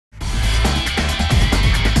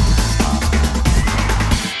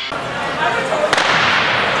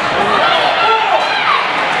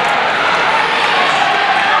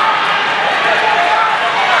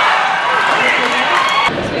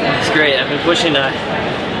been pushing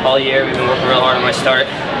all year. We've been working real hard on my start.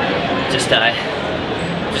 Just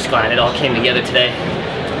glad it all came together today.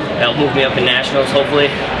 That'll move me up in nationals, hopefully.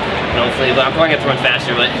 And hopefully, but I'm probably gonna have to run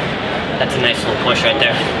faster, but that's a nice little push right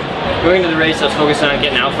there. Going into the race, I was focused on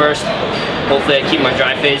getting out first. Hopefully I keep my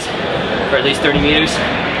dry phase for at least 30 meters,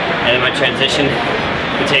 and then my transition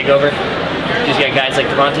can take over. Just got guys like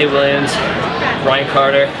Devontae Williams, Ryan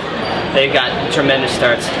Carter. They've got tremendous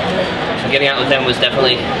starts. So getting out with them was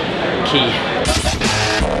definitely key.